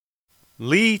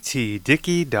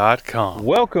LeeTDickey.com.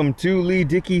 Welcome to Lee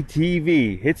Dickey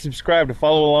TV. Hit subscribe to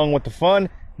follow along with the fun.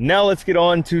 Now let's get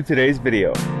on to today's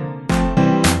video.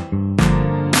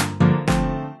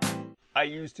 I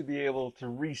used to be able to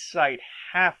recite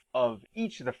half of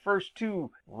each of the first two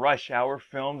Rush Hour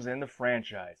films in the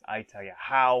franchise. I tell you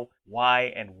how,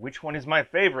 why, and which one is my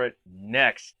favorite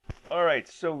next. Alright,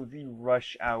 so the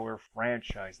Rush Hour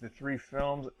franchise, the three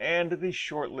films, and the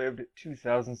short-lived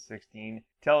 2016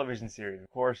 television series. Of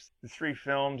course, the three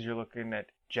films, you're looking at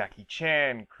Jackie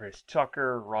Chan, Chris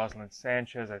Tucker, Rosalind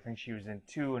Sanchez. I think she was in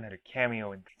 2 and had a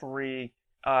cameo in 3.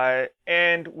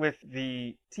 And with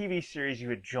the TV series, you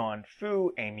had John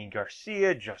Fu, Amy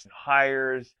Garcia, Justin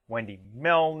Hires, Wendy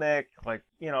Melnick,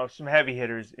 some heavy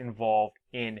hitters involved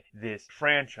in this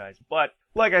franchise. But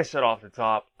like I said off the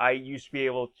top, I used to be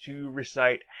able to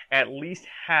recite at least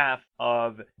half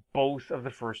of both of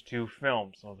the first two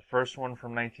films. So the first one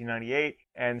from 1998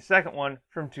 and the second one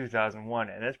from 2001.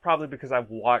 And that's probably because I've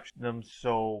watched them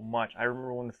so much. I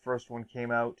remember when the first one came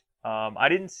out. I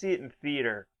didn't see it in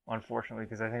theater, unfortunately,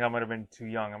 because I think I might have been too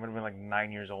young. I might have been like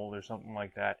 9 years old or something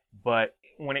like that. But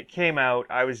when it came out,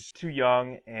 I was too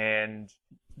young and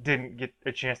didn't get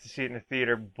a chance to see it in the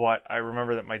theater. But I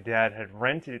remember that my dad had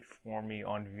rented it for me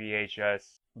on VHS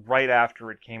right after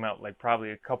it came out, like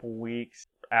probably a couple weeks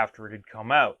after it had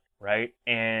come out, right?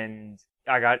 And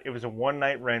it was a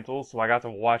one-night rental, so I got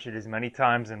to watch it as many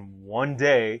times in one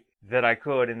day that I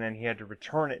could, and then he had to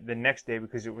return it the next day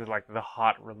because it was like the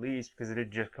hot release, because it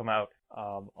had just come out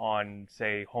on,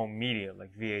 say, home media,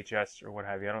 like VHS or what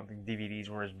have you. I don't think DVDs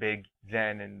were as big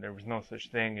then, and there was no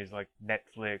such thing as like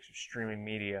Netflix or streaming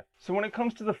media. So when it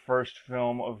comes to the first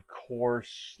film, of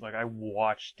course, I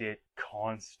watched it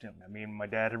constantly. I mean, my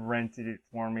dad had rented it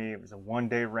for me. It was a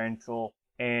one-day rental.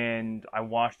 And I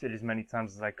watched it as many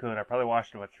times as I could. I probably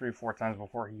watched it about 3 or 4 times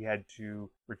before he had to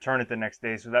return it the next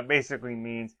day. So that basically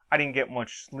means I didn't get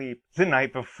much sleep the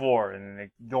night before.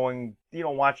 And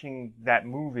watching that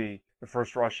movie, the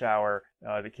first Rush Hour,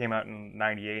 that came out in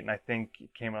 98, and I think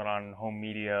it came out on home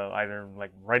media either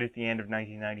right at the end of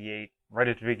 1998, right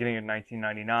at the beginning of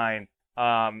 1999.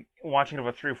 Watching it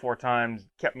about 3 or 4 times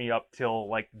kept me up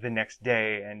till the next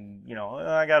day, and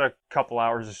I got a couple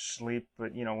hours of sleep,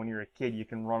 but when you're a kid you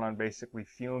can run on basically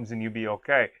fumes and you'll be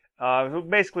okay. So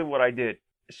basically what I did.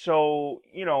 So,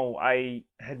 I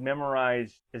had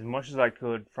memorized as much as I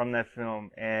could from that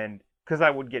film, and because I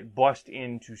would get bussed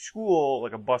into school,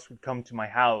 like a bus would come to my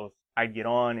house, I'd get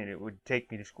on and it would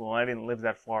take me to school. I didn't live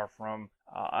that far from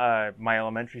my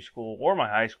elementary school or my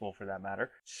high school for that matter.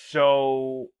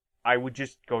 So I would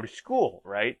just go to school,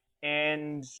 right?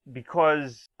 And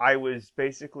because I was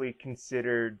basically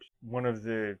considered one of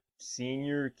the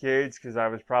senior kids, because I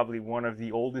was probably one of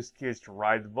the oldest kids to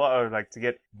ride the bus, to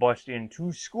get bussed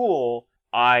into school,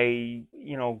 I,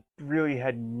 really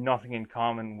had nothing in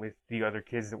common with the other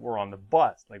kids that were on the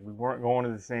bus. We weren't going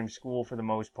to the same school for the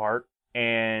most part.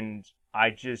 And I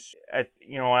just,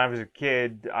 when I was a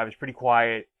kid, I was pretty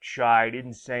quiet, shy,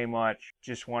 didn't say much,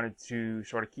 just wanted to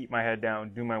sort of keep my head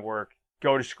down, do my work,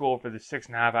 go to school for the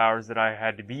 6.5 hours that I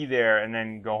had to be there, and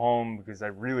then go home because I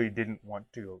really didn't want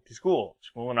to go to school.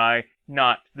 School and I,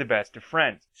 not the best of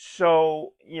friends.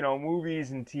 So,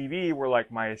 movies and TV were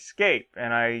like my escape,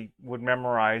 and I would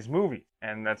memorize movies.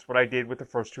 And that's what I did with the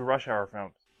first two Rush Hour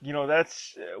films.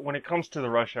 That's, when it comes to the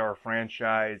Rush Hour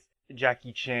franchise,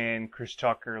 Jackie Chan, Chris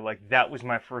Tucker, that was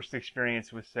my first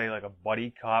experience with, say, a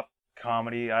buddy cop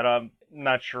comedy. I'm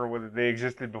not sure whether they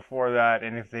existed before that,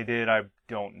 and if they did, I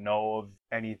don't know of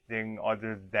anything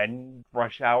other than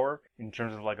Rush Hour in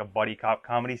terms of a buddy cop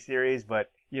comedy series. But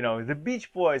the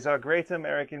Beach Boys are great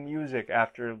American music.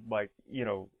 After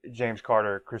James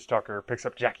Carter, Chris Tucker picks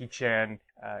up Jackie Chan,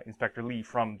 Inspector Lee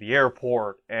from the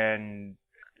airport, and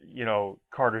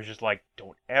Carter's just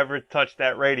don't ever touch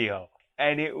that radio.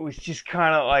 And it was just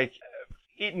kind of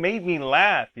it made me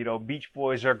laugh. Beach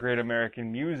Boys are great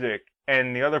American music.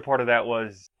 And the other part of that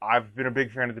was, I've been a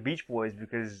big fan of the Beach Boys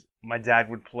because my dad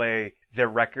would play their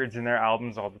records and their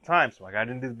albums all the time. So I got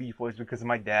into the Beach Boys because of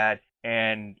my dad.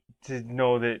 And to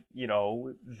know that,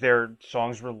 their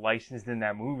songs were licensed in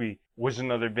that movie was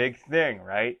another big thing,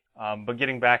 right? But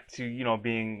getting back to,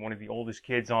 being one of the oldest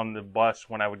kids on the bus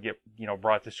when I would get,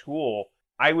 brought to school,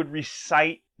 I would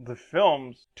recite the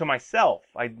films to myself.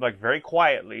 I'd very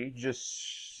quietly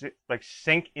just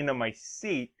sink into my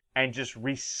seat and just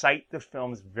recite the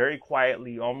films very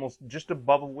quietly, almost just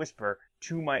above a whisper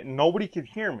nobody could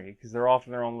hear me because they're off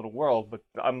in their own little world, but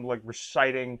I'm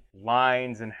reciting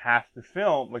lines in half the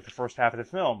film, the first half of the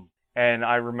film. And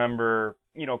I remember,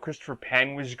 Christopher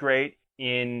Penn was great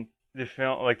in the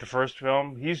film, like the first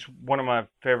film. He's one of my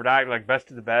favorite actors, like best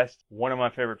of the best. One of my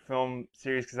favorite film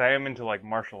series because I am into like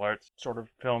martial arts sort of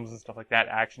films and stuff like that,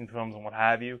 action films and what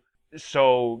have you.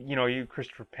 So you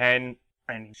Christopher Penn,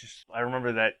 and he's just I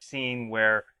remember that scene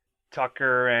where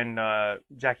Tucker and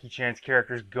Jackie Chan's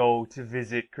characters go to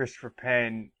visit Christopher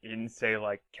Penn in, say,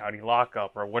 like county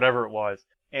lockup or whatever it was.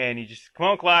 And he just, come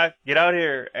on, Clive, get out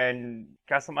here and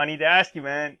got something I need to ask you,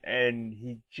 man. And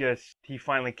he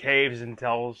finally caves and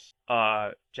tells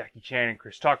Jackie Chan and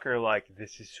Chris Tucker, like,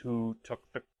 this is who took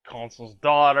the consul's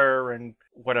daughter and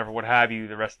whatever, what have you.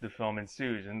 The rest of the film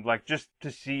ensues. And, like, just to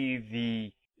see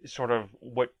the sort of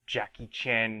what Jackie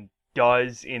Chan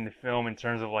does in the film in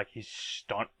terms of like his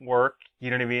stunt work. You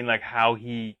know what I mean? Like how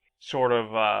he sort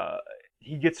of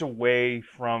he gets away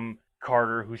from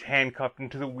Carter, who's handcuffed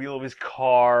into the wheel of his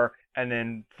car, and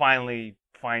then finally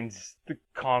finds the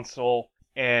consul,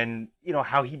 and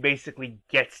how he basically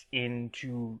gets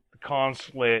into the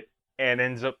consulate and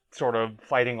ends up sort of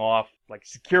fighting off like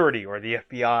security or the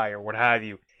FBI or what have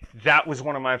you. That was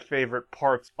one of my favorite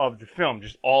parts of the film.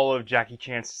 Just all of Jackie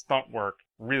Chan's stunt work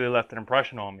really left an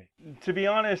impression on me. To be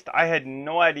honest, I had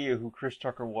no idea who Chris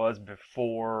Tucker was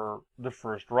before the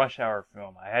first Rush Hour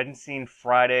film. I hadn't seen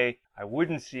Friday. I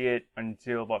wouldn't see it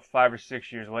until about 5 or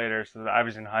 6 years later, so that I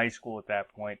was in high school at that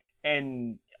point.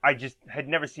 And I just had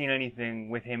never seen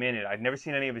anything with him in it. I'd never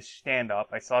seen any of his stand-up.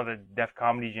 I saw the Def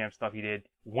Comedy Jam stuff he did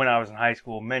when I was in high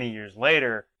school many years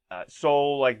later.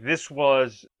 So like this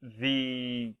was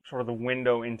the sort of the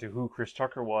window into who Chris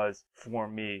Tucker was for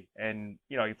me. And,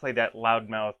 he played that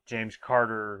loudmouth James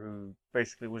Carter who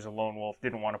basically was a lone wolf,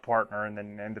 didn't want a partner, and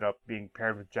then ended up being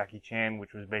paired with Jackie Chan,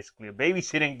 which was basically a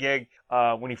babysitting gig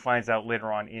when he finds out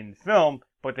later on in the film.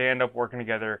 But they end up working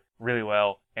together really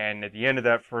well. And at the end of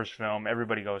that first film,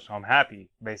 everybody goes home happy,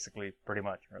 basically, pretty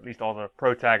much. Or at least all the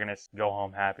protagonists go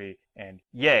home happy, and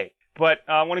yay. But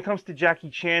when it comes to Jackie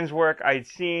Chan's work, I'd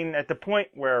seen at the point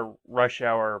where Rush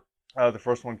Hour, the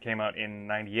first one came out in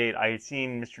 '98, I had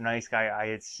seen Mr. Nice Guy, I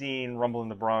had seen Rumble in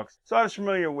the Bronx. So I was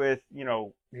familiar with,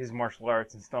 his martial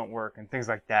arts and stunt work and things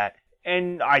like that.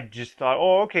 And I just thought,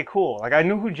 oh, okay, cool. Like, I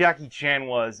knew who Jackie Chan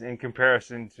was in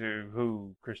comparison to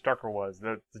who Chris Tucker was.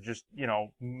 That's just,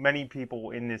 many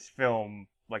people in this film,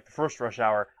 like the first Rush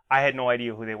Hour, I had no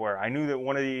idea who they were. I knew that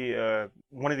one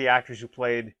of the actors who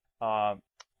played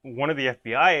one of the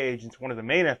FBI agents, one of the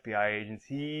main FBI agents,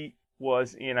 he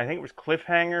was in, I think it was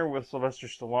Cliffhanger with Sylvester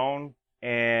Stallone,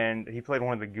 and he played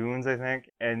one of the goons, I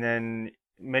think. And then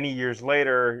many years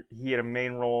later, he had a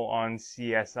main role on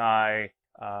CSI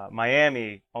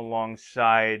Miami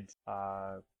alongside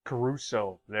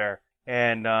Caruso there.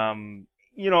 And,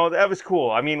 that was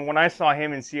cool. I mean, when I saw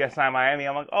him in CSI Miami,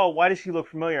 I'm like, oh, why does he look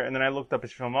familiar? And then I looked up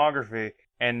his filmography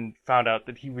and found out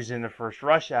that he was in the first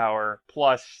Rush Hour,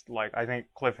 plus, like, I think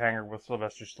Cliffhanger with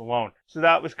Sylvester Stallone. So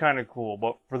that was kind of cool.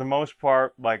 But for the most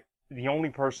part, like, the only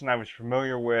person I was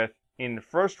familiar with in the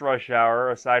first Rush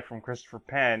Hour, aside from Christopher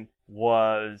Penn,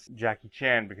 was Jackie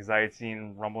Chan, because I had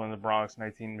seen Rumble in the Bronx and I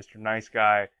had seen Mr. Nice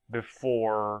Guy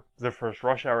before the first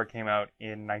Rush Hour came out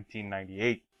in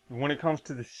 1998. When it comes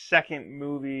to the second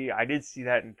movie, I did see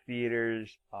that in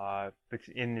theaters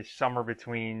in the summer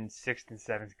between 6th and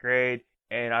 7th grade.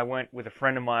 And I went with a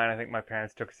friend of mine. I think my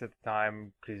parents took us at the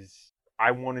time because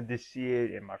I wanted to see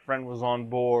it and my friend was on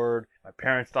board. My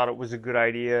parents thought it was a good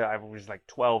idea. I was like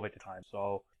 12 at the time.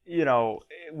 So,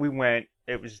 we went.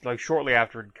 It was like shortly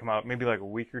after it had come out, maybe like a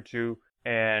week or two.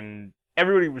 And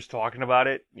everybody was talking about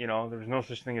it. There was no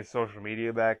such thing as social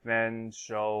media back then.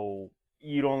 So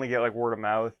you'd only get like word of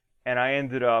mouth. And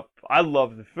I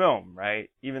loved the film, right?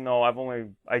 Even though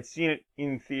I'd seen it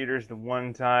in theaters the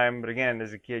one time, but again,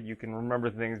 as a kid, you can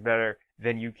remember things better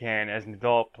than you can as an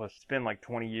adult. Plus, it's been like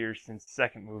 20 years since the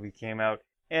second movie came out.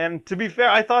 And to be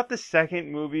fair, I thought the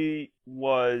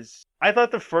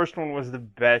first one was the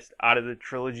best out of the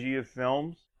trilogy of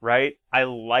films, right? I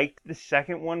liked the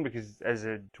second one because as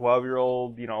a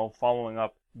 12-year-old, following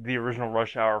up the original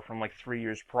Rush Hour from like 3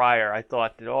 years prior, I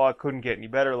thought that, it couldn't get any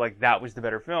better. Like, that was the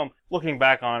better film. Looking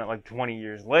back on it like 20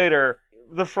 years later,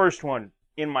 the first one,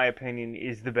 in my opinion,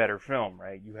 is the better film,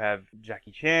 right? You have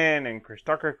Jackie Chan and Chris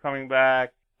Tucker coming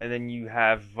back, and then you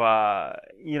have,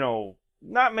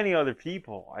 not many other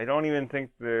people. I don't even think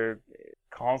the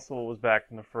consul was back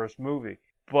in the first movie.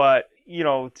 But,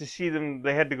 to see them,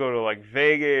 they had to go to like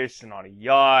Vegas and on a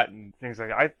yacht and things like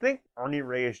that. I think Ernie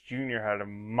Reyes Jr. had a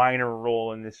minor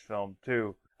role in this film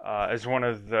too, as one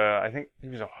of I think he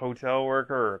was a hotel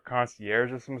worker or a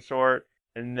concierge of some sort.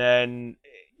 And then,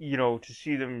 to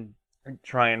see them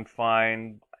try and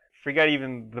forget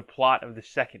even the plot of the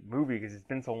second movie because it's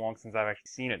been so long since I've actually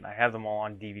seen it and I have them all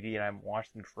on DVD and I haven't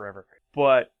watched them forever.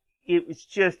 But it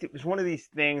was one of these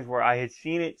things where I had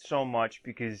seen it so much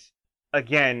because,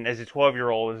 again, as a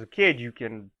 12-year-old, as a kid, you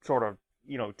can sort of,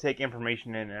 take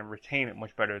information in and retain it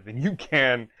much better than you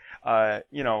can, as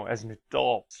an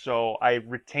adult. So I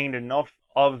retained enough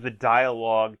of the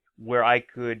dialogue where I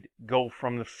could go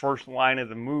from the first line of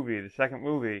the movie, the second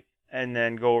movie, and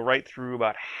then go right through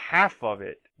about half of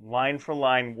it, line for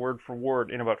line, word for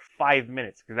word, in about 5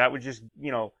 minutes. Because that would just,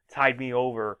 tide me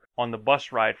over on the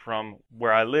bus ride from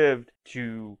where I lived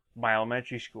to my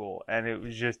elementary school. And it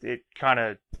was just, it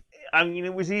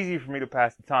was easy for me to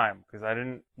pass the time because I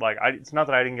didn't it's not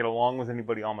that I didn't get along with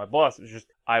anybody on my bus. It was just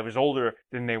I was older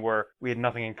than they were. We had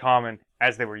nothing in common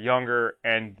as they were younger,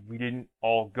 and we didn't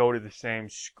all go to the same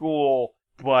school.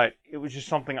 But it was just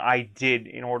something I did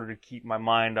in order to keep my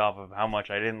mind off of how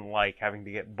much I didn't like having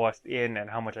to get bussed in and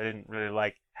how much I didn't really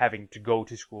like having to go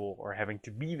to school or having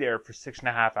to be there for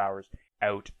 6.5 hours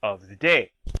out of the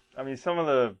day. I mean, some of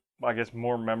the, I guess,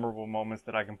 more memorable moments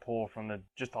that I can pull from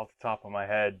just off the top of my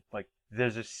head, like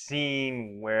there's a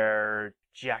scene where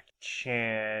Jackie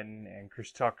Chan and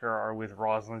Chris Tucker are with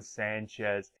Rosalind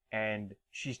Sanchez, and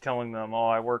she's telling them, "Oh,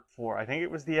 I work for," I think it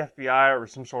was the FBI or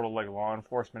some sort of like law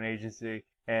enforcement agency,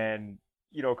 and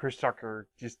Chris Tucker,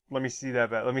 just let me see that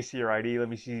badge, let me see your ID, let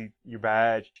me see your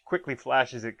badge. She quickly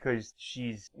flashes it because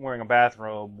she's wearing a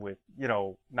bathrobe with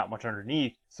not much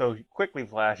underneath, so she quickly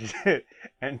flashes it,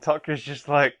 and Tucker's just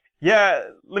like, "Yeah,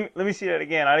 let me see that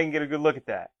again. I didn't get a good look at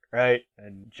that." Right?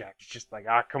 And Jack's just like,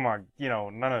 come on,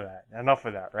 none of that. Enough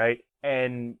of that, right?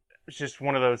 And it's just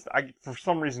one of those, for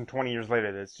some reason, 20 years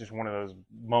later, that's just one of those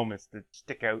moments that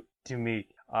stick out to me.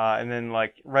 And then,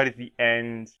 like, right at the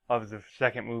end of the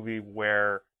second movie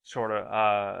where sort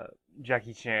of,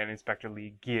 Jackie Chan, Inspector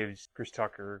Lee, gives Chris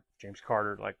Tucker, James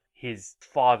Carter, like, his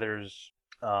father's,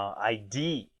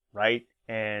 ID, right?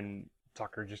 And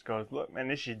Tucker just goes, "Look, man,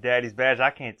 this is your daddy's badge.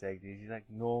 I can't take these." He's like,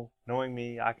 "No, knowing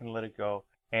me, I can let it go."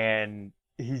 And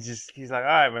he's like, "All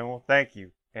right, man, well, thank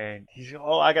you." And he's like,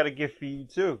 "Oh, I got a gift for you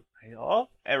too." I go, "Oh,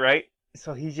 all right."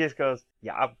 So he just goes,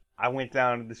 "Yeah, I went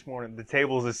down this morning, the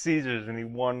tables of Caesars, and he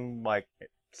won like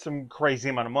some crazy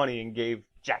amount of money and gave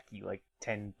Jackie like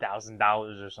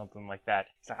 $10,000 or something like that."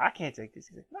 He's like, "I can't take this."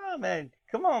 He's like, "No, man,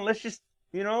 come on, let's just,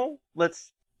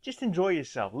 let's just enjoy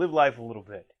yourself, live life a little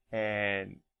bit."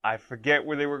 And I forget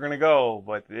where they were going to go,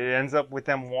 but it ends up with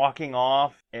them walking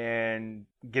off and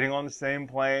getting on the same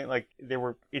plane. Like,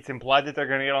 it's implied that they're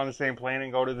going to get on the same plane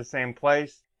and go to the same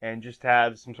place and just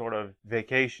have some sort of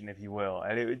vacation, if you will.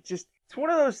 And it's one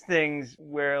of those things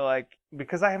where, like,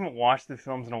 because I haven't watched the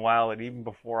films in a while, and even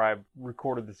before I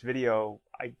recorded this video,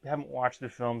 I haven't watched the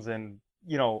films in,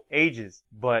 ages.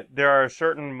 But there are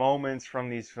certain moments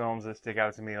from these films that stick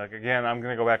out to me. Like, again, I'm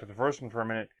going to go back to the first one for a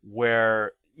minute,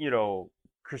 where,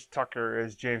 Chris Tucker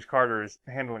as James Carter is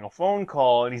handling a phone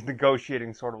call and he's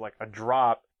negotiating sort of like a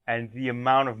drop, and the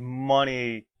amount of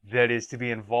money that is to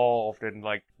be involved and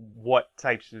like what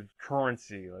types of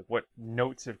currency, like what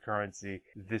notes of currency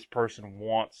this person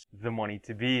wants the money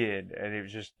to be in. And it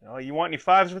was just, "Oh, you want any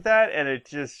fives with that?" And it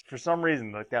just, for some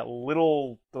reason, like those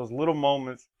little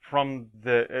moments from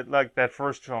like that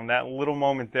first film, that little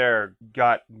moment there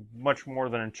got much more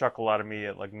than a chuckle out of me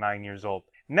at like 9 years old.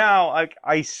 Now,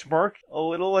 I smirk a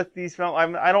little at these films.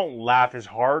 I don't laugh as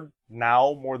hard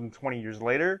now, more than 20 years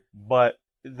later, but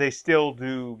they still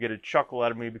do get a chuckle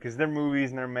out of me because they're movies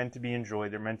and they're meant to be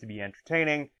enjoyed. They're meant to be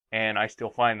entertaining, and I still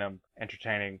find them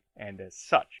entertaining and as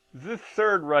such. The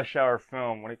third Rush Hour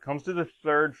film, when it comes to the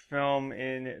third film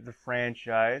in the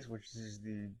franchise, which is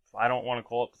I don't want to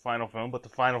call it the final film, but the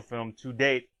final film to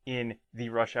date in the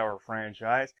Rush Hour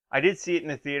franchise. I did see it in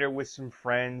the theater with some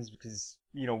friends because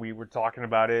we were talking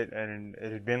about it, and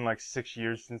it had been like 6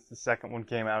 years since the second one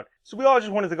came out. So we all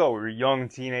just wanted to go. We were young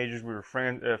teenagers. We were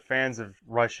fans of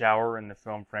Rush Hour and the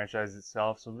film franchise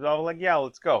itself. So we were all like, "Yeah,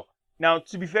 let's go." Now,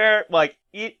 to be fair, like,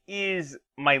 it is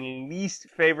my least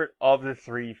favorite of the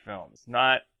three films.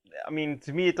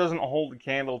 To me, it doesn't hold a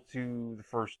candle to the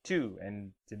first two.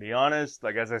 And to be honest,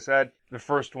 like, as I said, the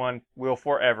first one will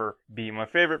forever be my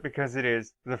favorite because it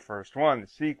is the first one. The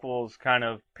sequels kind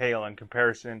of pale in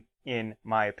comparison, in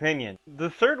my opinion. The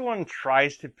third one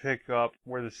tries to pick up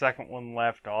where the second one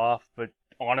left off, but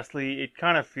honestly, it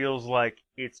kind of feels like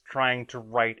it's trying to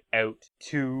write out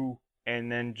two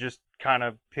and then just kind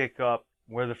of pick up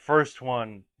where the first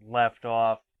one left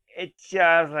off. It's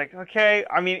just like, okay,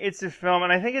 it's a film,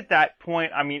 and I think at that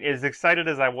point, as excited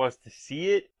as I was to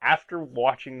see it, after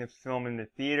watching the film in the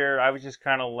theater, I was just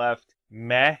kind of left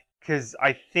meh. Because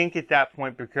I think at that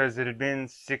point, because it had been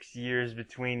 6 years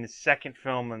between the second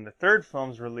film and the third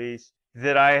film's release,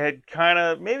 that I had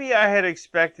maybe I had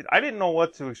expected. I didn't know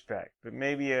what to expect, but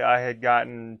maybe I had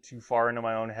gotten too far into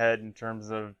my own head in terms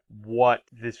of what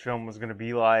this film was going to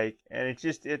be like, and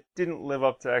it didn't live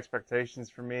up to expectations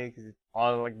for me, because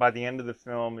like by the end of the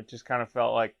film, it just kind of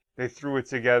felt like they threw it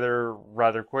together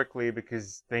rather quickly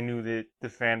because they knew that the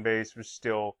fan base was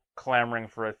still clamoring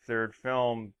for a third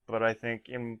film. But I think,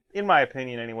 in my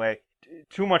opinion anyway,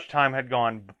 too much time had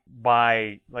gone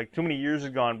by, like too many years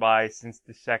had gone by since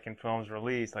the second film's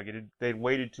release. Like they'd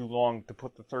waited too long to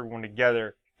put the third one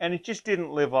together, and it just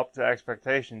didn't live up to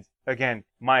expectations. Again,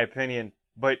 my opinion.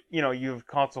 But you have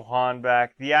Consul Han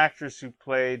back. The actress who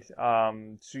played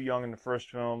Su Young in the first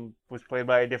film was played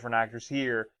by a different actress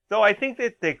here. Though I think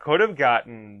that they could have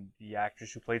gotten the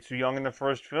actress who played Su Young in the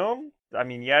first film. I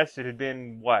mean, yes, it had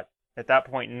been what, at that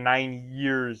point, 9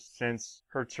 years since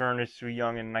her turn as Su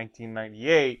Young in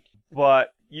 1998. But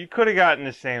you could have gotten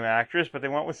the same actress, but they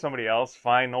went with somebody else.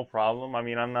 Fine, no problem. I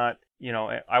mean,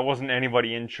 I wasn't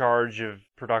anybody in charge of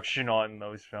production on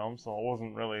those films, so it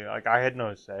wasn't really, like, I had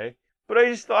no say. But I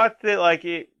just thought that, like,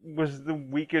 it was the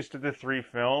weakest of the three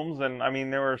films, and I mean,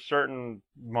 there were certain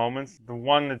moments. The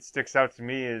one that sticks out to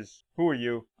me is, "Who are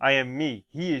you? I am me.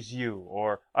 He is you."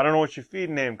 Or, "I don't know what you're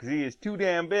feeding him because he is too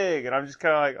damn big." And I'm just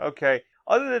kind of like, okay.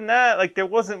 Other than that, like, there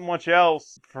wasn't much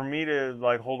else for me to,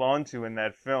 like, hold on to in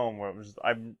that film. Where it was,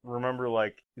 I remember,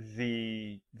 like,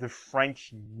 the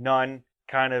French nun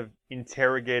kind of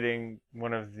interrogating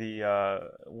one of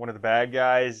the bad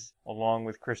guys along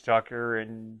with Chris Tucker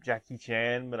and Jackie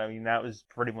Chan, but I mean that was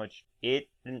pretty much it.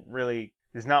 Didn't really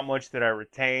There's not much that I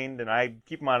retained, and I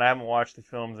keep in mind I haven't watched the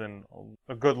films in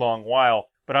a good long while,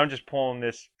 but I'm just pulling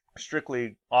this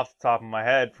strictly off the top of my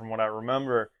head from what I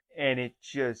remember, and it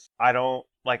just, I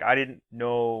didn't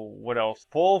know what else to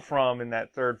pull from in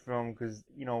that third film, because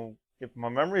if my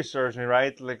memory serves me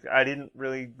right, like I didn't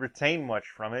really retain much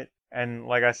from it. And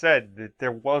like I said, that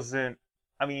there wasn't.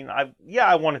 I mean,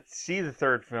 I wanted to see the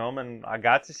third film, and I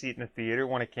got to see it in the theater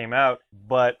when it came out.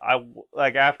 But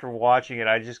like after watching it,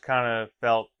 I just kind of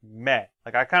felt meh.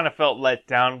 Like I kind of felt let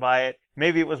down by it.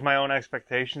 Maybe it was my own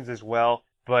expectations as well,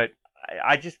 but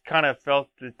I just kind of felt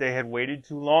that they had waited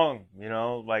too long.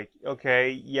 Like,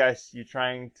 okay, yes, you're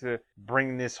trying to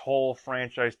bring this whole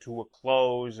franchise to a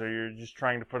close, or you're just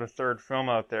trying to put a third film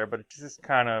out there, but it just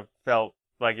kind of felt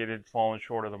like it had fallen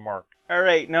short of the mark.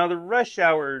 Alright, now the Rush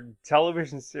Hour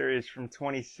television series from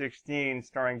 2016,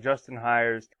 starring Justin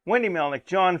Hires, Wendy Melnick,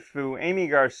 John Fu, Amy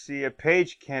Garcia,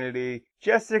 Paige Kennedy,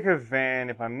 Jessica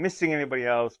Van. If I'm missing anybody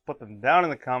else, put them down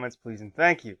in the comments, please and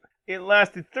thank you. It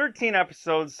lasted 13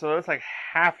 episodes, so that's like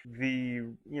half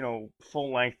the,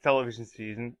 full-length television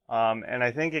season. And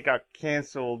I think it got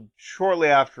canceled shortly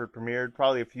after it premiered,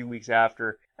 probably a few weeks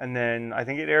after. And then I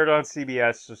think it aired on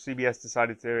CBS, so CBS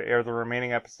decided to air the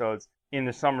remaining episodes in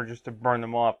the summer just to burn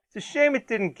them off. It's a shame it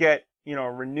didn't get,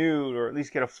 renewed, or at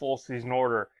least get a full season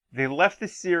order. They left the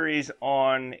series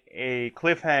on a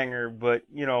cliffhanger, but,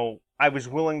 I was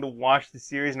willing to watch the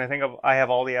series, and I think I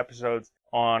have all the episodes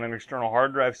on an external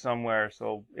hard drive somewhere,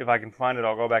 so if I can find it,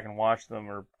 I'll go back and watch them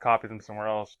or copy them somewhere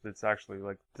else that's actually,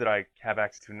 like, that I have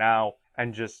access to now,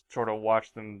 and just sort of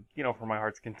watch them, for my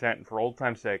heart's content and for old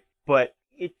time's sake. But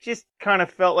it just kind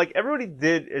of felt like everybody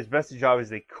did as best a job as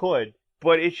they could,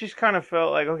 but it just kind of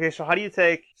felt like, okay, so how do you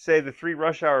take, say, the three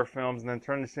Rush Hour films and then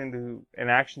turn this into an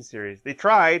action series? They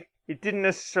tried. It didn't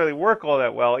necessarily work all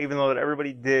that well, even though that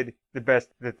everybody did the best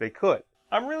that they could.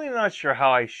 I'm really not sure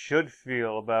how I should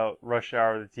feel about Rush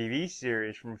Hour, the TV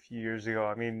series from a few years ago.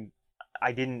 I mean,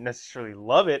 I didn't necessarily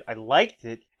love it. I liked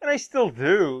it, and I still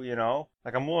do,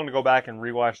 Like, I'm willing to go back and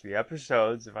rewatch the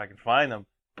episodes if I can find them.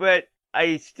 But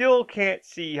I still can't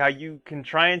see how you can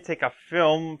try and take a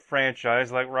film franchise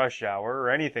like Rush Hour, or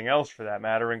anything else for that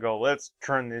matter, and go, let's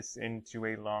turn this into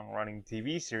a long-running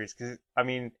TV series. Because, I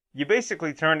mean, you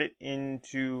basically turned it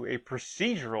into a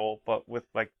procedural, but with,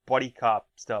 like, buddy cop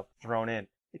stuff thrown in.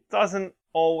 It doesn't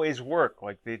always work.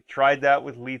 Like, they tried that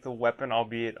with Lethal Weapon,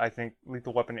 albeit I think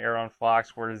Lethal Weapon aired on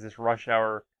Fox, whereas this Rush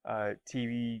Hour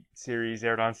TV series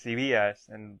aired on CBS.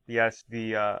 And yes,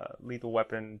 the Lethal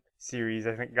Weapon series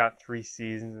I think got 3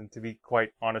 seasons, and to be quite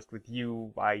honest with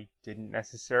you, I didn't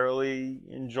necessarily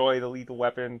enjoy the Lethal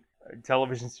Weapon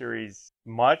television series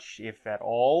much, if at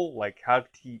all. Like, how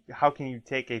can you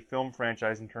take a film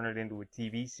franchise and turn it into a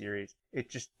TV series? It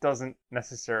just doesn't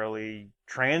necessarily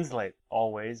translate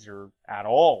always, or at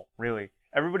all, really.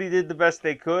 Everybody did the best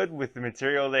they could with the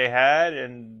material they had,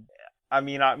 and I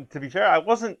mean, to be fair, I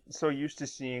wasn't so used to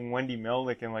seeing Wendy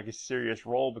Melnick in like a serious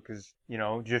role because,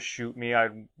 Just Shoot Me, I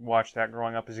watched that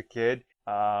growing up as a kid.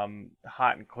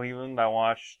 Hot in Cleveland, I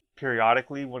watched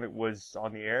periodically when it was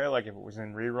on the air, like if it was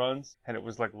in reruns and it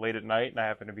was like late at night and I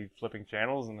happened to be flipping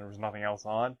channels and there was nothing else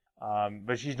on.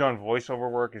 But she's done voiceover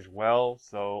work as well,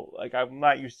 so like I'm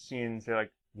not used to seeing, say,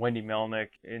 like Wendy Melnick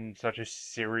in such a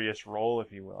serious role,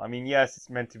 if you will. I mean, yes, it's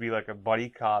meant to be like a buddy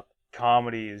cop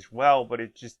comedy as well, but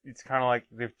it's kind of like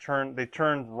they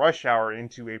turned Rush Hour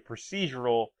into a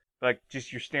procedural, like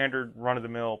just your standard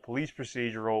run-of-the-mill police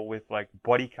procedural with like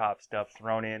buddy cop stuff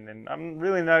thrown in, and I'm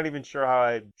really not even sure how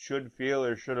I should feel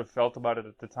or should have felt about it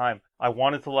at the time. I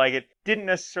wanted to like it, didn't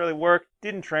necessarily work,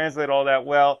 didn't translate all that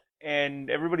well, and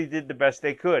everybody did the best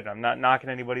they could. I'm not knocking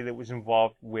anybody that was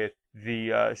involved with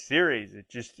the series. It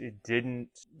didn't,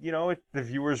 the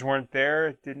viewers weren't there.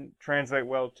 It didn't translate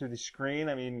well to the screen.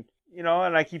 I mean, and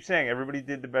I keep saying everybody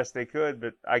did the best they could,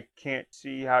 but I can't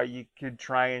see how you could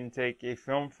try and take a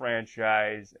film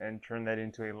franchise and turn that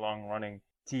into a long-running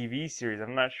TV series.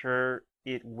 I'm not sure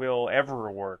it will ever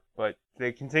work, but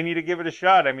they continue to give it a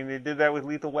shot. I mean, they did that with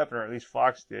Lethal Weapon, or at least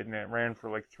Fox did, and it ran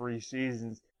for like 3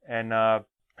 seasons. And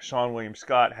Sean William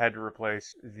Scott had to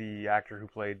replace the actor who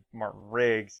played Martin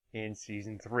Riggs in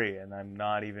season 3, and I'm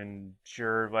not even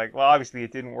sure, well, obviously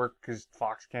it didn't work because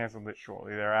Fox canceled it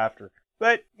shortly thereafter.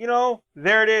 But,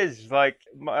 there it is, like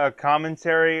a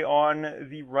commentary on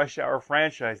the Rush Hour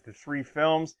franchise, the 3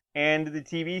 films and the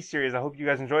TV series. I hope you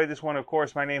guys enjoyed this one. Of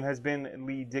course, my name has been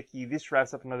Lee Dickey. This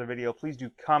wraps up another video. Please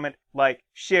do comment, like,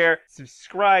 share,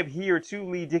 subscribe here to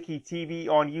Lee Dickey TV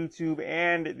on YouTube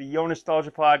and the Yo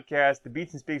Nostalgia podcast, the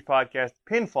Beats and Speaks podcast,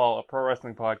 Pinfall, a pro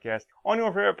wrestling podcast, on your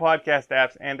favorite podcast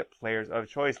apps and players of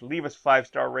choice. Leave us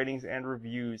 5-star ratings and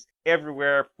reviews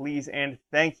everywhere, please and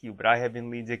thank you. But I have been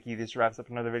Lee Dickey. This wraps up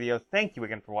another video. Thank you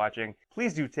again for watching.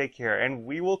 Please do take care, and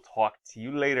we will talk to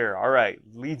you later. All right,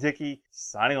 Lee Dickey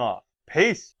signing off.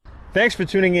 Peace. Thanks for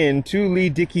tuning in to Lee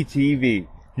Dickey TV.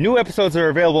 New episodes are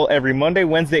available every Monday,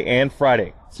 Wednesday, and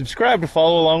Friday. Subscribe to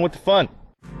follow along with the fun.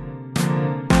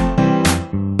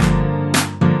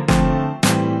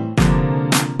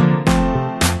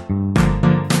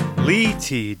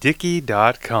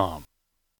 LeeTDickey.com